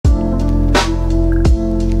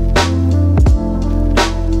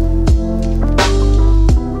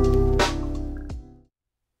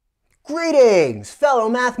Greetings, fellow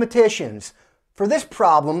mathematicians! For this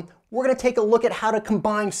problem, we're going to take a look at how to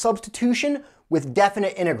combine substitution with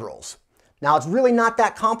definite integrals. Now, it's really not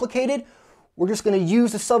that complicated. We're just going to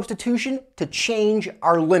use the substitution to change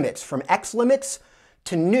our limits from x limits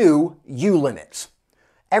to new u limits.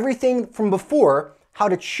 Everything from before, how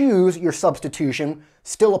to choose your substitution,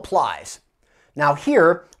 still applies. Now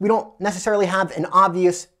here, we don't necessarily have an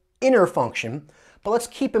obvious inner function, but let's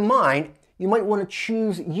keep in mind you might want to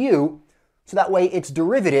choose u so that way its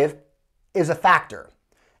derivative is a factor.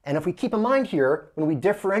 And if we keep in mind here, when we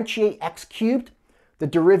differentiate x cubed, the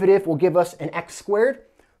derivative will give us an x squared.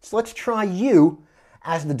 So let's try u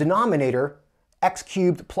as the denominator, x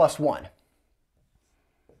cubed plus 1.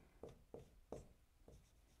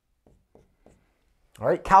 All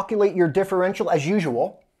right, calculate your differential as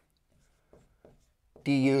usual.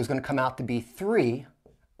 du is going to come out to be 3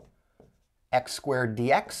 x squared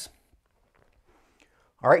dx.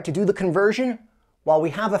 All right, to do the conversion, while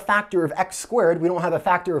we have a factor of x squared, we don't have a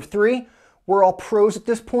factor of 3. We're all pros at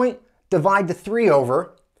this point. Divide the 3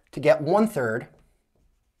 over to get 1/3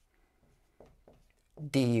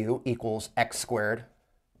 du equals x squared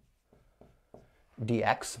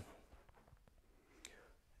dx.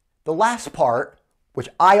 The last part, which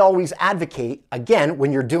I always advocate, again,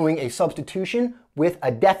 when you're doing a substitution with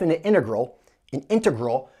a definite integral, an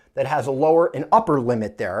integral that has a lower and upper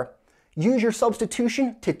limit there, use your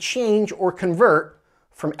substitution to change or convert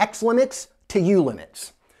from x limits to u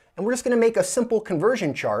limits. And we're just going to make a simple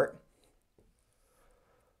conversion chart.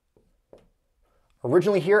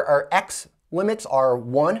 Originally here, our x limits are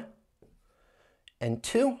 1 and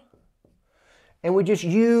 2. And we just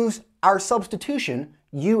use our substitution,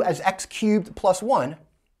 u as x cubed plus 1,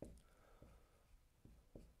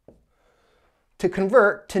 to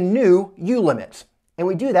convert to new u limits. And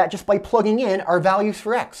we do that just by plugging in our values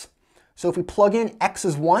for x. So if we plug in x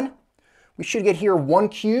is 1, we should get here 1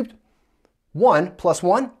 cubed, 1 plus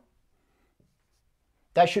 1.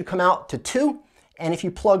 That should come out to 2. And if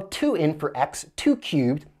you plug 2 in for x, 2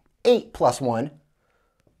 cubed, 8 plus 1,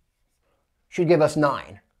 should give us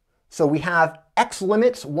 9. So we have x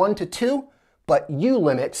limits 1 to 2, but u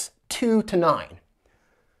limits 2 to 9.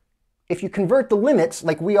 If you convert the limits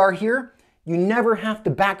like we are here, you never have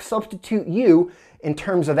to back substitute u in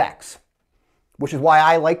terms of x, which is why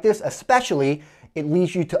I like this, especially it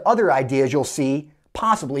leads you to other ideas you'll see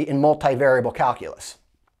possibly in multivariable calculus.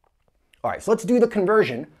 All right, so let's do the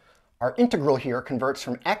conversion. Our integral here converts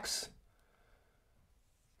from x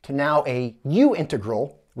to now a u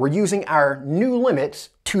integral. We're using our new limits,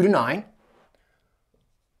 2 to 9.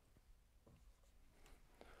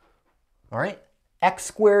 All right, x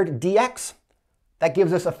squared dx, that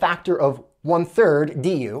gives us a factor of 1/3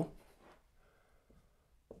 du.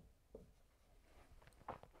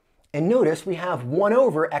 And notice we have 1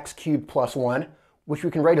 over x cubed plus 1, which we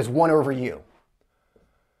can write as 1 over u.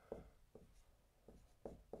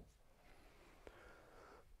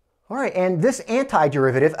 All right, and this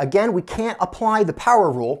antiderivative, again, we can't apply the power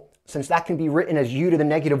rule since that can be written as u to the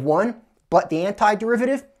negative 1, but the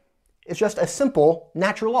antiderivative is just a simple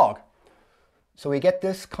natural log. So we get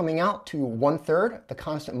this coming out to 1/3, the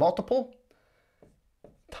constant multiple,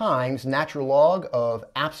 times natural log of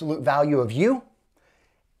absolute value of u.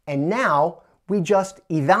 And now we just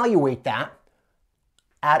evaluate that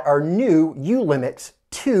at our new u limits,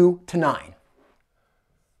 2 to 9.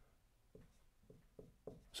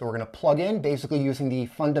 So we're going to plug in, basically using the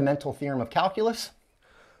fundamental theorem of calculus,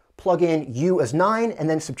 plug in u as 9, and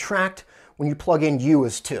then subtract when you plug in u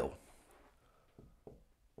as 2.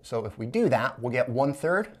 So if we do that, we'll get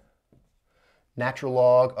 1/3 natural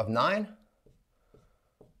log of 9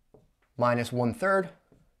 minus 1/3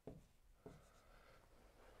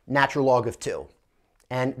 natural log of 2.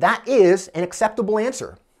 And that is an acceptable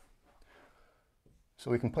answer. So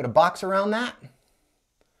we can put a box around that.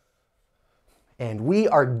 And we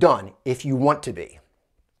are done if you want to be.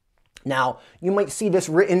 Now, you might see this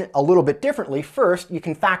written a little bit differently. First, you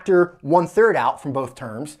can factor 1/3 out from both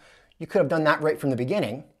terms. You could have done that right from the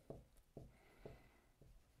beginning.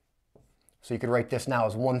 So you could write this now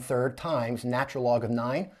as 1/3 times natural log of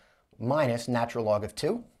 9 minus natural log of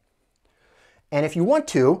 2. And if you want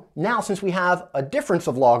to, now since we have a difference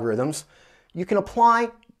of logarithms, you can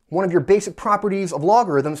apply one of your basic properties of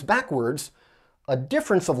logarithms backwards. A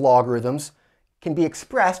difference of logarithms can be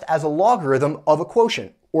expressed as a logarithm of a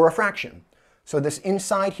quotient or a fraction. So this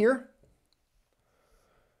inside here,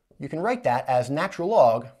 you can write that as natural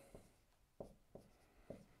log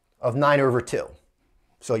of 9 over 2.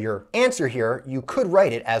 So your answer here, you could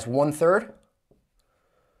write it as 1/3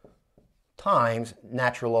 times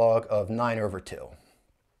natural log of 9 over 2.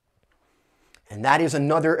 And that is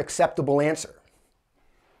another acceptable answer.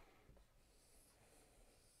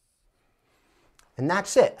 And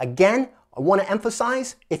that's it. Again, I want to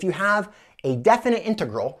emphasize, if you have a definite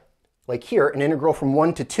integral, like here, an integral from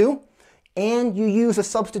 1 to 2, and you use a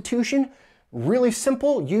substitution, really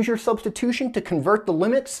simple, use your substitution to convert the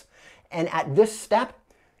limits. And at this step,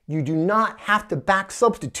 you do not have to back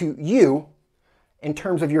substitute u in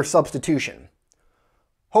terms of your substitution.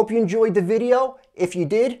 Hope you enjoyed the video. If you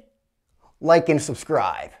did, like and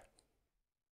subscribe.